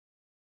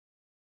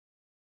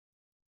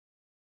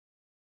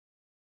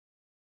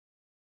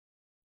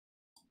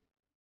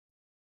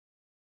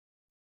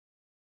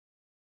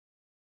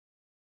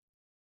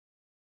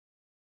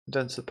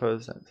don't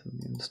suppose that's in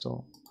the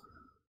install.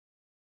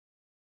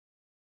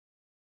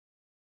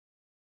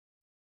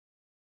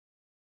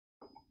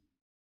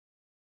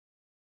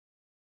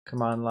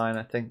 Command line,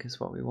 I think, is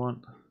what we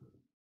want.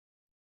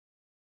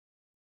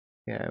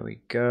 There we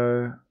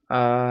go.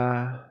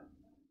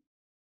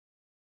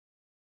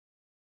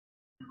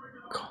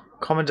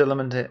 Common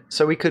delimiter.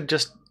 So we could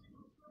just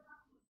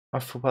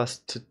offer us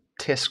to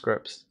test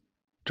scripts,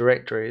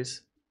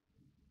 directories.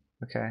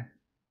 Okay.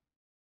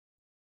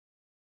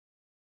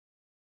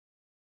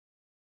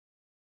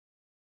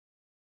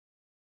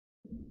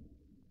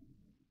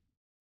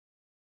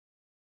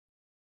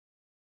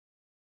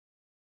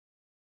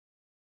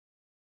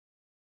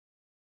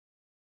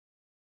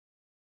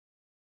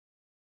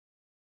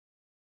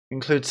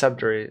 Include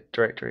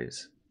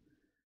subdirectories.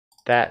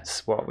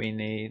 That's what we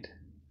need.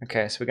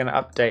 Okay, so we're going to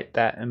update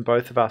that in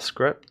both of our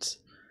scripts.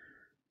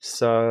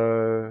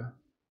 So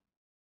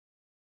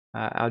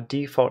our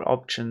default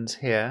options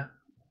here,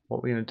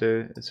 what we're going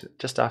to do is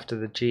just after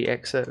the G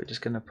exit, we're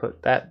just going to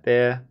put that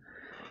there.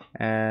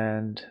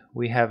 And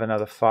we have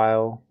another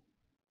file,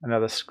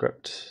 another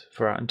script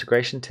for our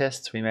integration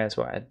tests. We may as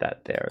well add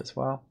that there as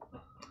well.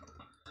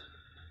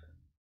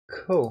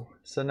 Cool.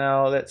 So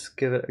now let's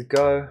give it a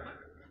go.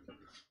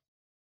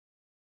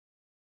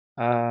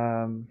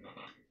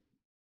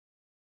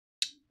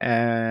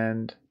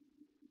 And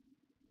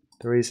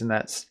the reason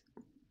that's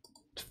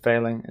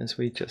failing is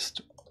we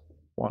just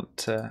want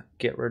to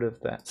get rid of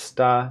that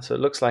star. So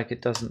it looks like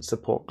it doesn't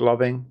support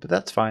globbing, but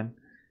that's fine.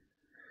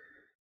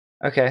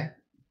 Okay.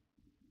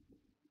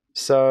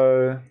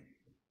 So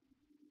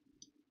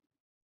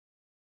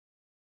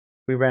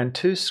we ran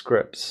 2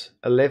 scripts,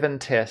 11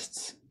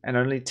 tests, and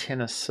only 10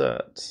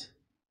 asserts.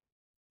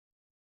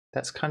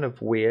 That's kind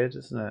of weird,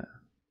 isn't it?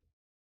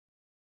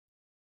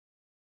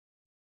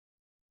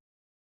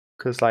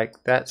 Because like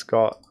that's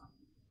got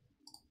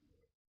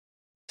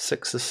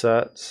 6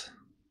 asserts.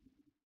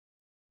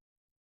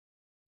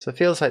 So it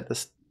feels like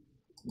this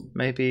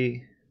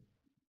maybe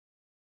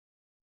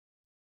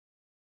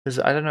is,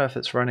 I don't know if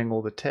it's running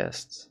all the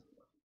tests.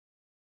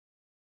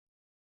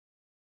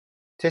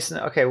 Testing.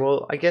 Okay,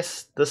 well I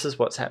guess this is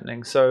what's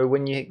happening. So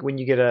when you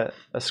get a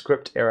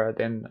script error,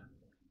 then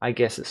I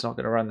guess it's not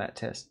going to run that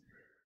test.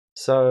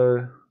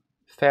 So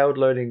failed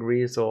loading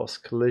resource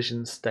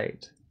collision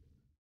state.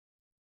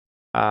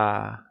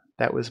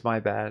 That was my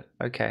bad.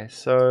 Okay,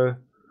 so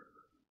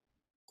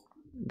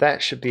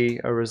that should be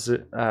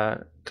a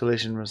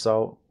collision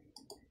result.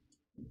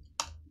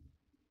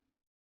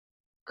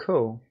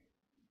 Cool.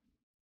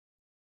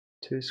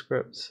 2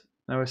 scripts.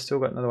 Now we've still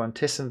got another one.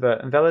 Test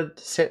invert. Invalid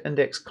set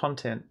index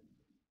content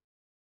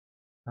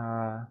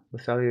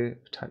with value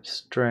type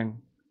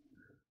string.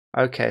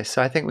 Okay,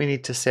 so I think we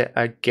need to set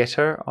a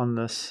getter on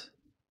this.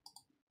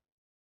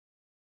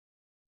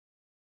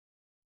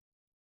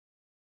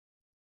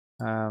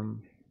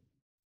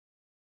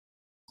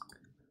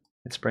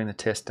 Let's bring the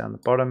test down the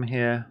bottom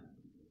here.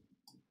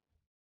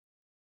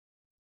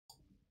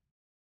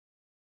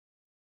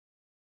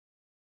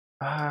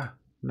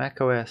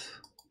 macOS.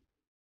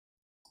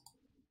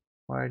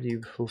 Why do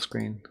you full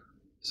screen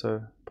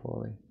so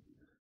poorly?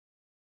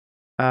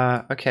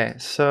 Okay,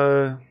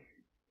 so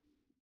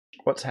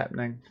what's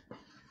happening?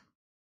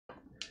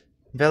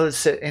 Valid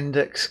set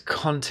index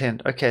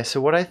content. Okay,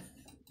 so what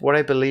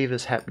I believe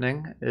is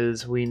happening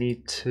is we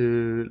need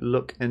to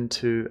look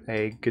into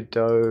a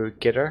Godot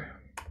getter.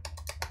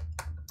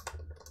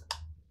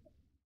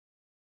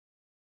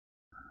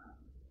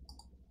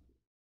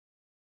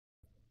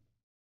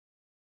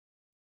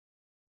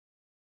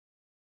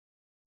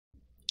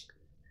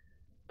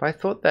 But I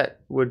thought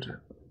that would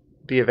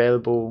be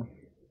available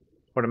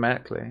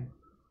automatically.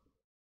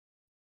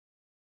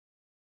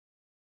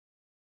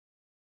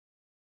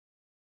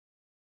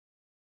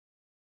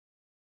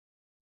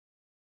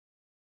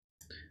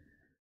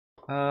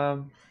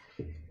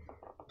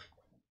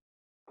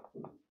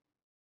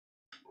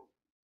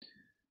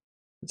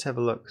 Let's have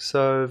a look.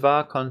 So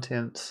var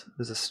contents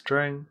is a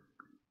string.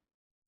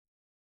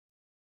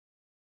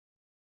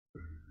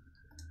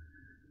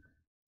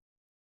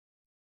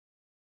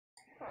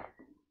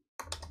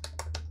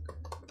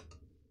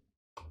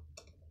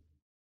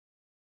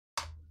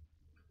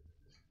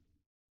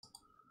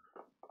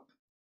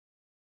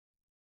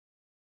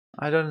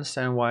 I don't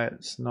understand why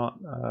it's not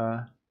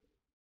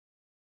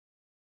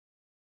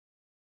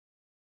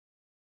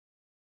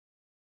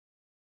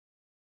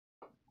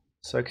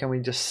so can we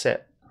just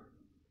set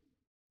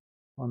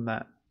on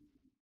that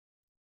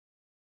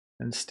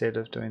instead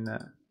of doing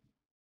that?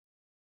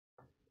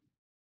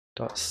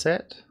 Dot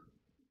set.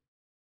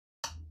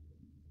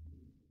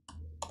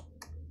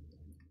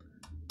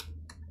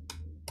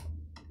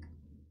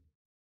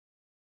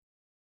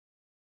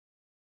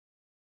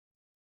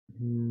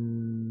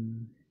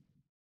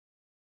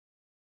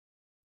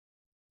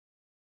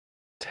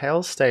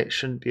 Tail state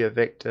shouldn't be a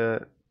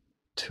vector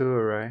 2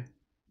 array.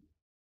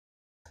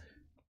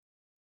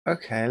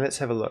 Okay, let's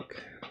have a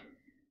look.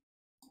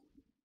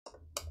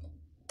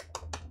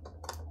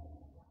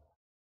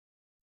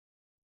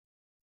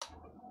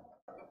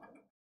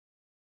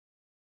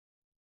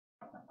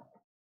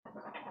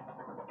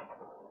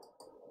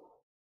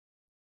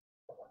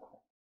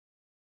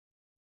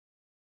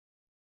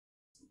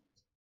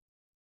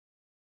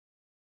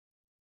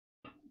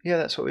 yeah,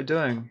 that's what we're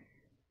doing.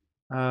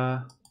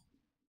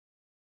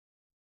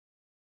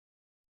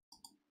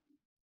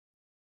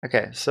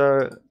 Okay,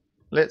 so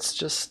let's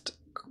just,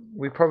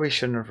 we probably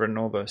shouldn't have written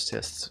all those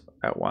tests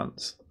at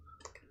once.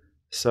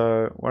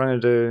 So what I'm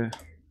going to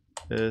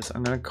do is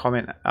I'm going to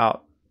comment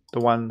out the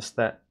ones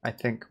that I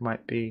think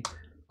might be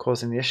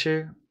causing the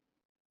issue.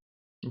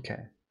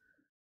 Okay.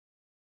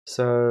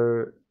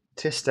 So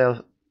test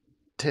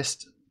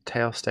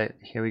tail state,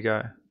 here we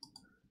go.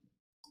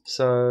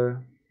 So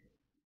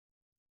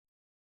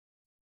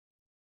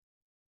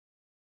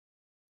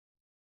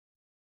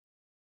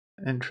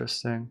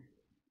interesting.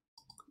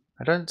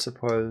 I don't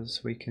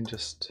suppose we can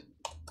just,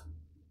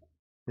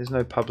 there's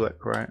no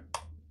public, right?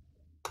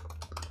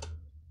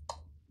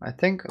 I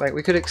think like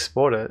we could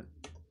export it.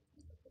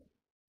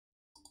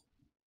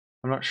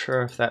 I'm not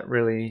sure if that's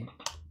really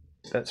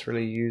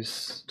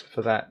used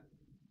for that.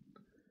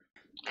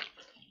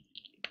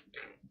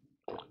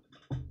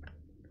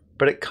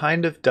 But it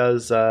kind of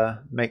does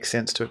make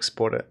sense to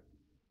export it,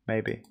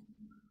 maybe.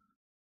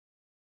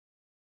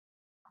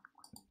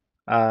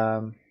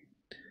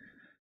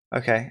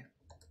 Okay.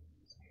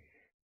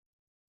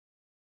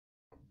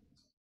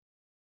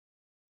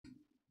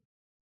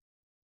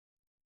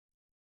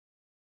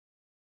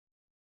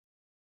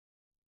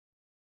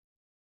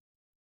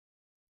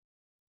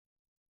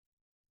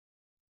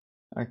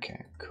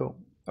 Okay, cool.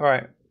 All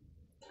right.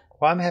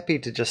 Well, I'm happy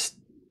to just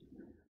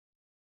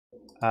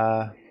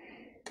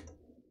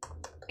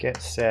get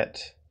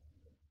set.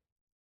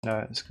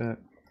 No, it's gonna.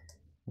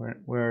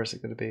 Where is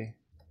it going to be?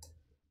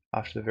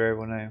 After the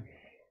variable name.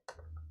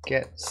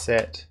 Get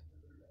set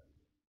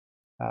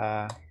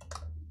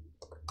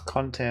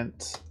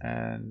contents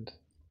and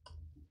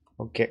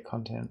or get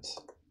contents.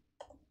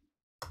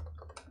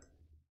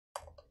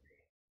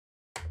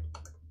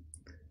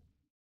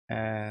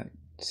 And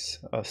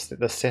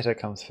the setter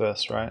comes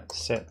first, right?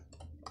 Set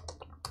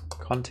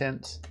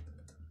contents.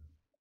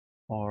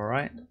 All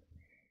right.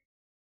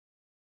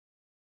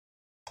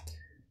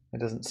 It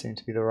doesn't seem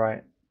to be the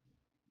right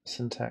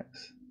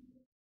syntax.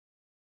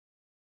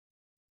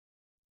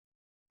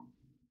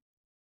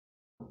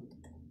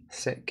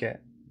 Set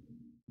get.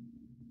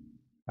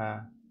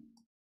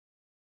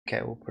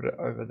 Okay, we'll put it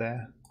over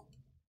there.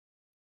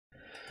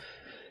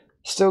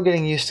 Still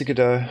getting used to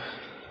Godot.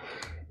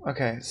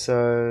 Okay,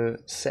 so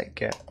set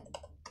get.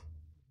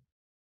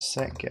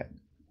 Set get.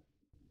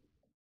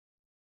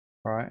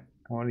 Alright,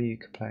 what are you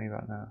complaining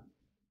about now?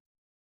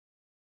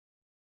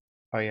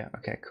 Oh yeah,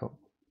 okay, cool.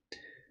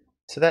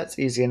 So that's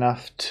easy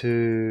enough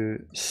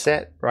to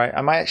set, right?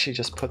 I might actually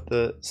just put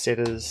the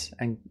setters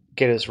and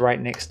getters right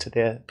next to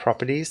their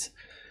properties.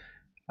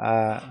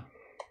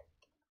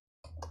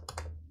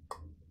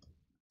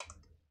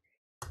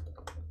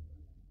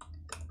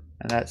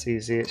 And that's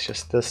easy, it's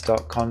just this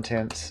dot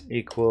contents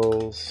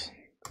equals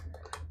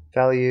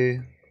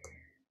value.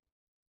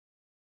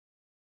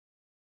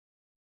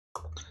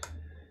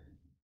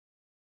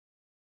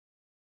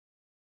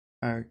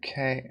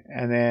 Okay,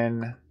 and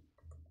then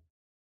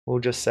we'll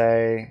just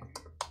say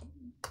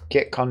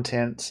get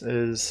contents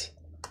is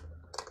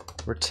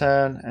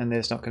return, and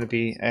there's not going to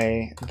be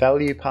a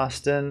value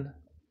passed in,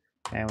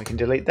 and we can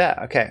delete that.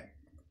 Okay.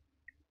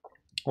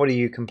 What are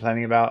you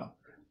complaining about?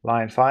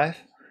 Line 5.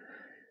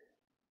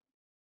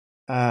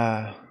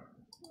 Oh,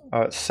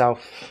 it's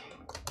self,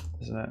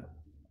 isn't it?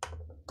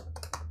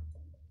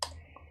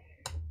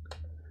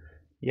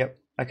 Yep.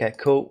 Okay,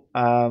 cool.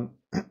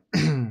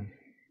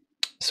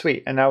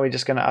 Sweet. And now we're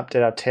just going to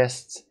update our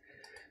tests.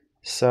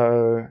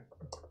 So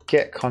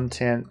get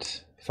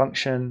content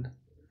function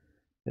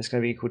is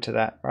going to be equal to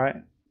that, right?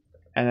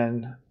 And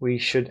then we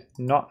should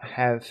not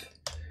have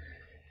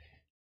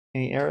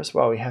any errors.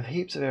 Well, we have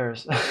heaps of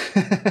errors.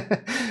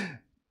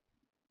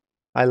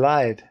 I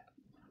lied.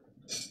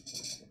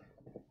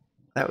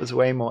 That was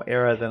way more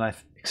error than I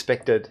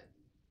expected.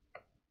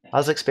 I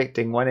was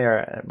expecting one error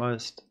at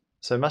most.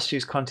 So must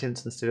use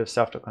contents instead of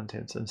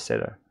self.contents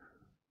instead of.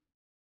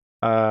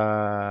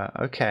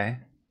 Okay.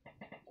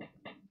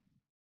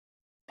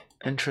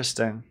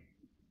 Interesting.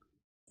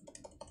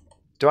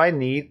 Do I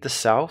need the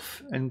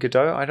self in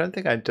Godot? I don't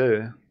think I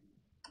do.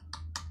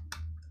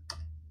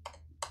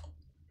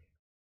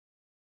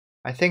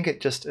 I think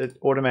it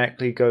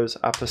automatically goes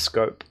up a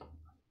scope.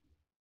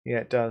 Yeah,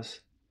 it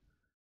does.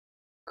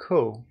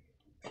 Cool.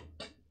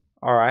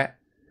 All right.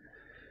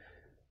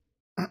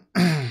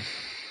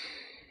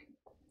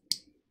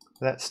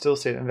 That's still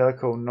said invalid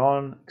call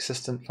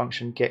non-existent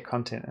function get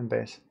content in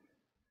base.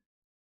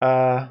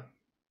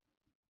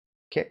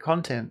 Get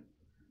content.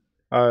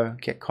 Oh,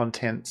 get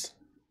contents.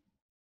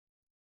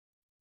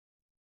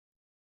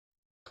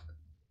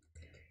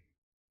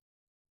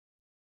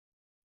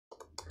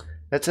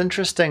 It's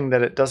interesting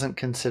that it doesn't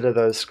consider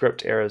those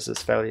script errors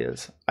as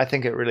failures. I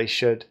think it really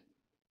should.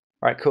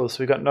 All right, cool.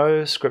 So we got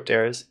no script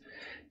errors.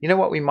 You know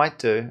what we might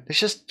do? Let's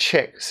just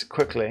check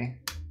quickly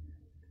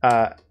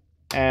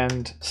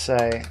and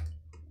say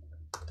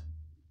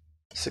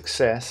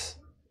success.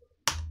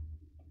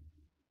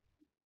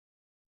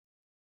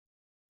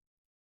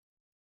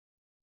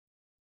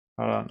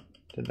 Hold on.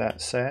 Did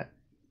that say it?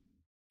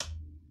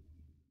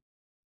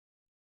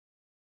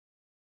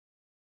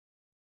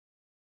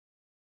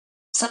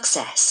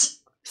 Success.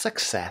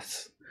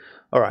 Success.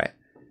 All right.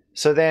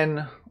 So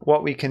then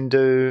what we can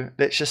do,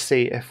 let's just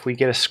see if we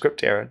get a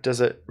script error. Does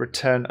it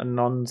return a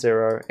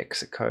non-zero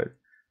exit code?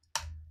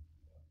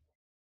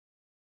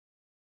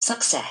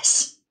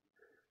 Success.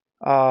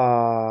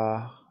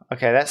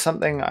 Okay, that's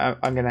something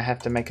I'm going to have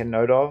to make a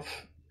note of.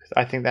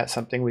 I think that's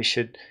something we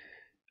should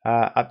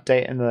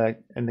update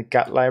in the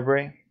gut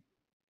library,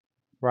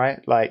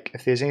 right? Like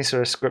if there's any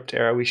sort of script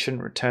error, we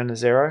shouldn't return a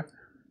 0,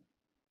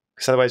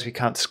 because otherwise we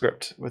can't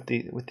script with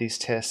these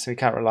tests. We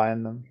can't rely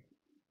on them.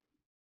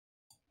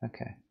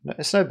 Okay,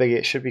 it's no biggie.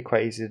 It should be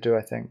quite easy to do,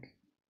 I think.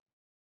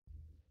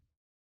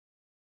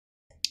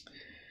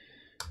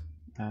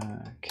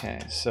 Okay,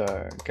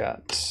 so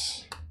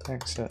gut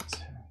exit.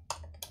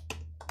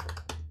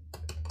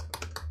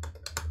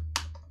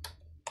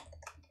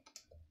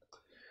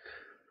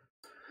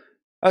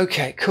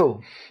 Okay,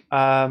 cool.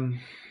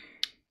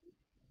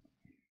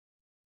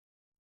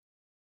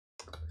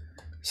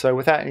 So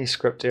without any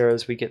script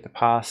errors, we get the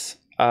pass.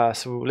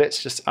 So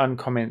let's just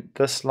uncomment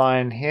this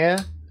line here.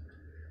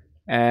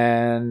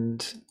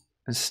 And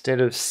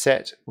instead of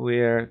set,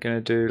 we're going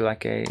to do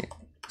like a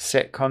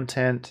set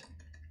content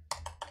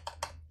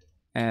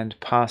and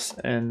pass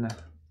in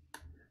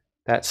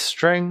that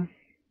string.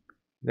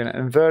 We're going to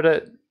invert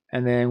it,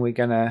 and then we're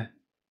going to,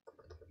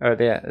 oh,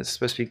 there, it's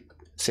supposed to be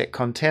set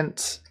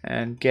contents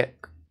and get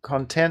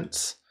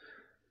contents.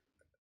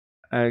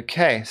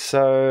 Okay,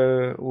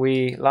 so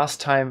last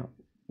time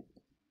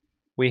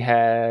we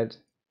had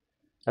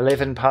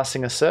 11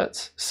 passing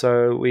asserts,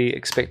 so we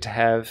expect to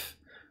have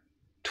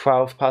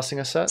 12 passing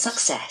asserts.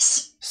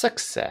 Success.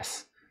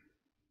 Success.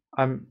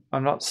 I'm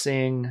not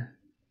seeing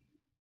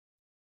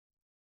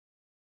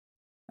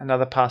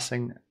another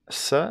passing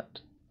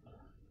assert.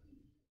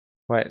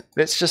 Wait,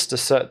 let's just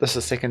assert this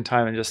a second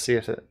time and just see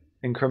if it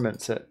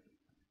increments it.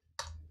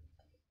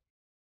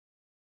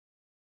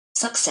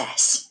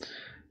 Success.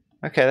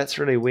 Okay, that's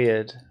really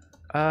weird.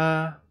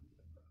 We're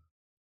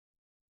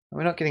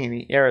not getting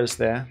any errors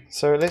there.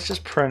 So let's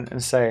just print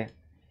and say,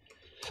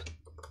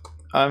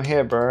 I'm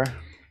here, bro.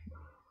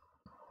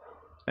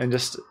 And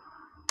just...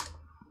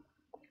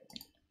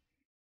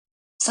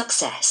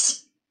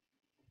 Success.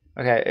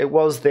 Okay, it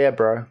was there,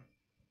 bro.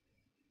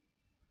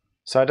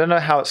 So I don't know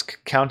how it's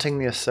counting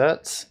the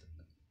asserts.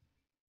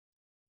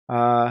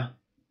 But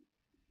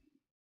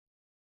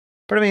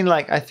I mean,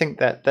 like, I think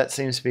that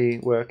seems to be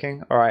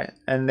working. All right,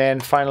 and then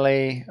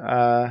finally,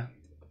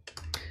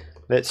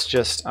 let's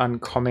just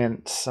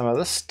uncomment some of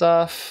this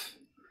stuff.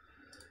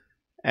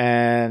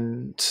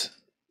 And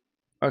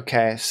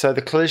okay, so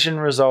the collision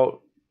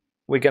result,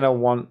 we're going to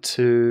want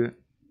to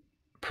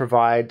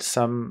provide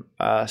some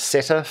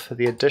setter for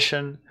the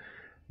addition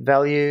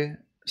value.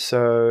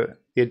 So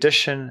the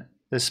addition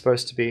is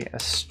supposed to be a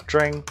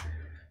string,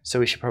 so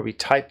we should probably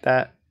type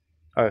that.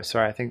 Oh,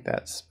 sorry, I think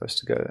that's supposed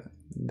to go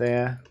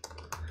there.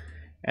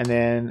 And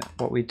then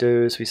what we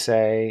do is we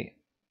say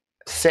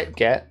set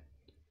get,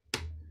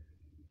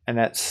 and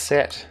that's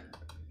set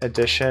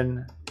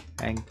addition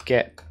and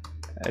get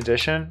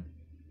addition,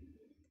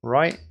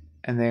 right?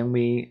 And then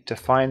we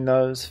define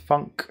those.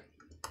 Func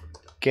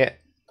get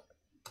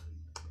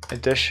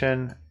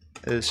addition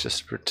is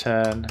just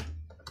return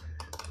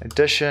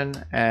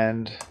addition,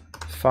 and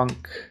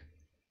func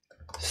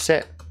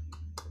set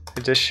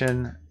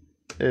addition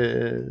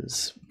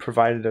is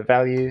provided a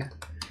value,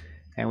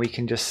 and we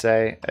can just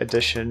say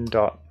addition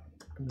dot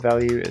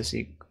value is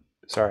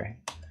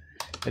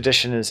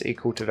addition is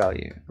equal to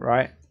value,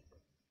 right?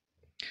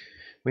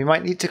 We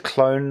might need to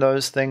clone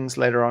those things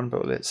later on,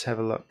 but let's have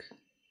a look.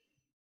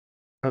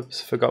 Oops,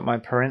 forgot my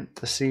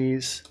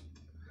parentheses,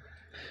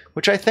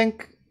 which I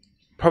think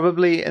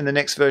probably in the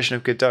next version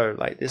of Godot,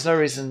 like there's no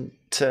reason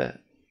to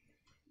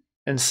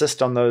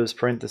insist on those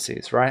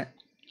parentheses, right?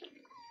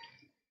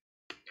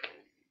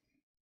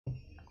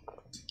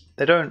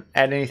 They don't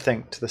add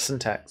anything to the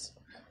syntax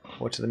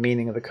or to the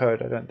meaning of the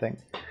code, I don't think.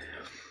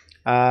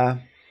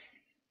 And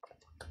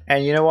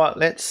you know what?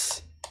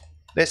 Let's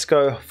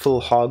go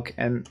full hog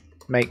and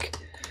make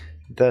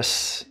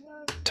this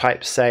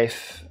type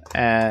safe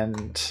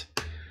and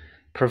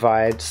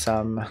provide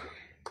some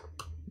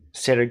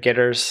setter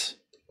getters.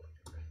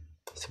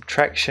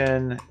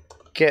 Subtraction,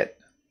 get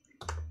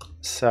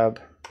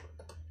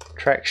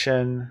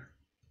subtraction,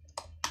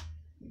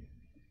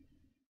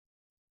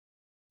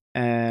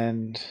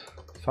 and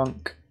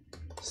func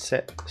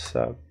set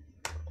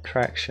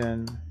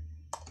subtraction.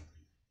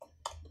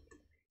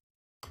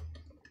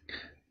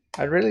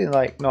 I'd really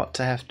like not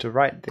to have to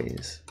write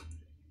these.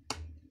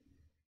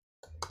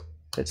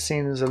 It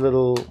seems a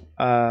little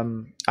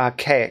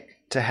archaic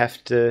to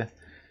have to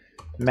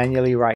manually write